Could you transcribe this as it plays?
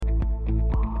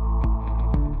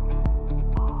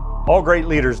All great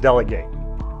leaders delegate.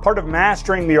 Part of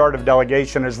mastering the art of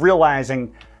delegation is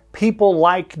realizing people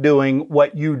like doing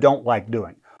what you don't like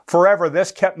doing. Forever,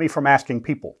 this kept me from asking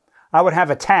people. I would have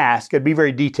a task, it'd be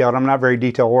very detailed, I'm not very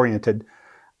detail-oriented.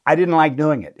 I didn't like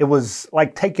doing it. It was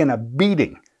like taking a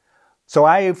beating. So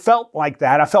I felt like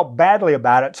that, I felt badly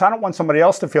about it, so I don't want somebody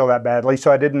else to feel that badly,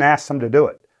 so I didn't ask them to do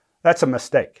it. That's a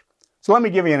mistake. So let me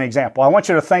give you an example. I want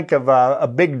you to think of a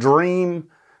big dream,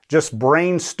 just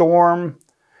brainstorm.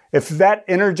 If that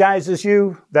energizes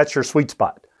you, that's your sweet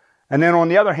spot. And then on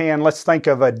the other hand, let's think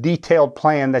of a detailed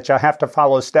plan that you'll have to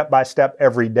follow step by step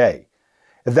every day.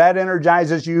 If that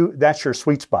energizes you, that's your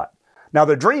sweet spot. Now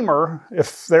the dreamer,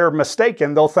 if they're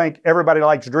mistaken, they'll think everybody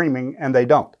likes dreaming, and they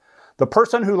don't. The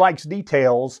person who likes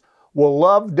details will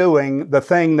love doing the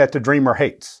thing that the dreamer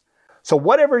hates. So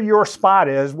whatever your spot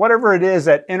is, whatever it is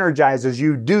that energizes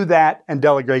you, do that and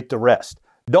delegate the rest.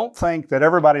 Don't think that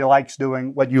everybody likes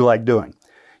doing what you like doing.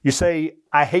 You say,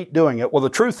 I hate doing it. Well, the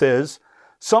truth is,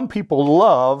 some people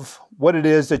love what it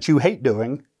is that you hate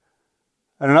doing.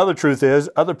 And another truth is,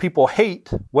 other people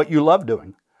hate what you love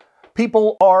doing.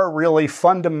 People are really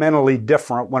fundamentally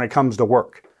different when it comes to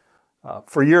work.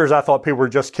 For years, I thought people were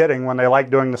just kidding when they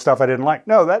liked doing the stuff I didn't like.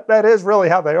 No, that is really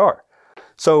how they are.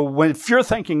 So if you're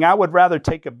thinking, I would rather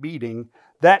take a beating,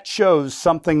 that shows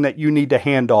something that you need to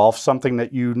hand off, something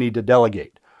that you need to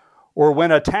delegate. Or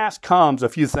when a task comes,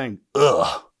 if you think,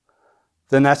 ugh,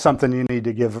 then that's something you need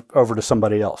to give over to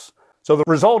somebody else. So the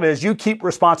result is you keep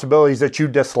responsibilities that you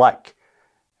dislike.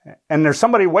 And there's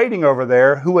somebody waiting over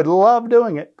there who would love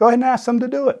doing it. Go ahead and ask them to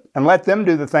do it and let them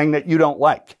do the thing that you don't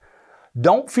like.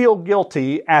 Don't feel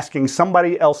guilty asking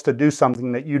somebody else to do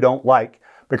something that you don't like,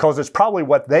 because it's probably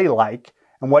what they like,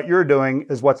 and what you're doing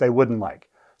is what they wouldn't like.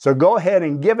 So go ahead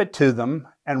and give it to them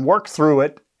and work through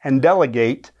it and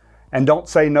delegate, and don't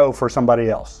say no for somebody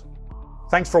else.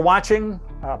 Thanks for watching.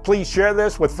 Please share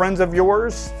this with friends of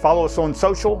yours. Follow us on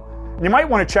social. And you might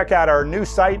want to check out our new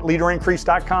site,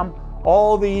 leaderincrease.com.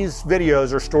 All these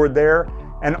videos are stored there,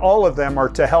 and all of them are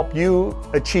to help you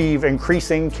achieve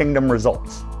increasing kingdom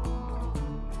results.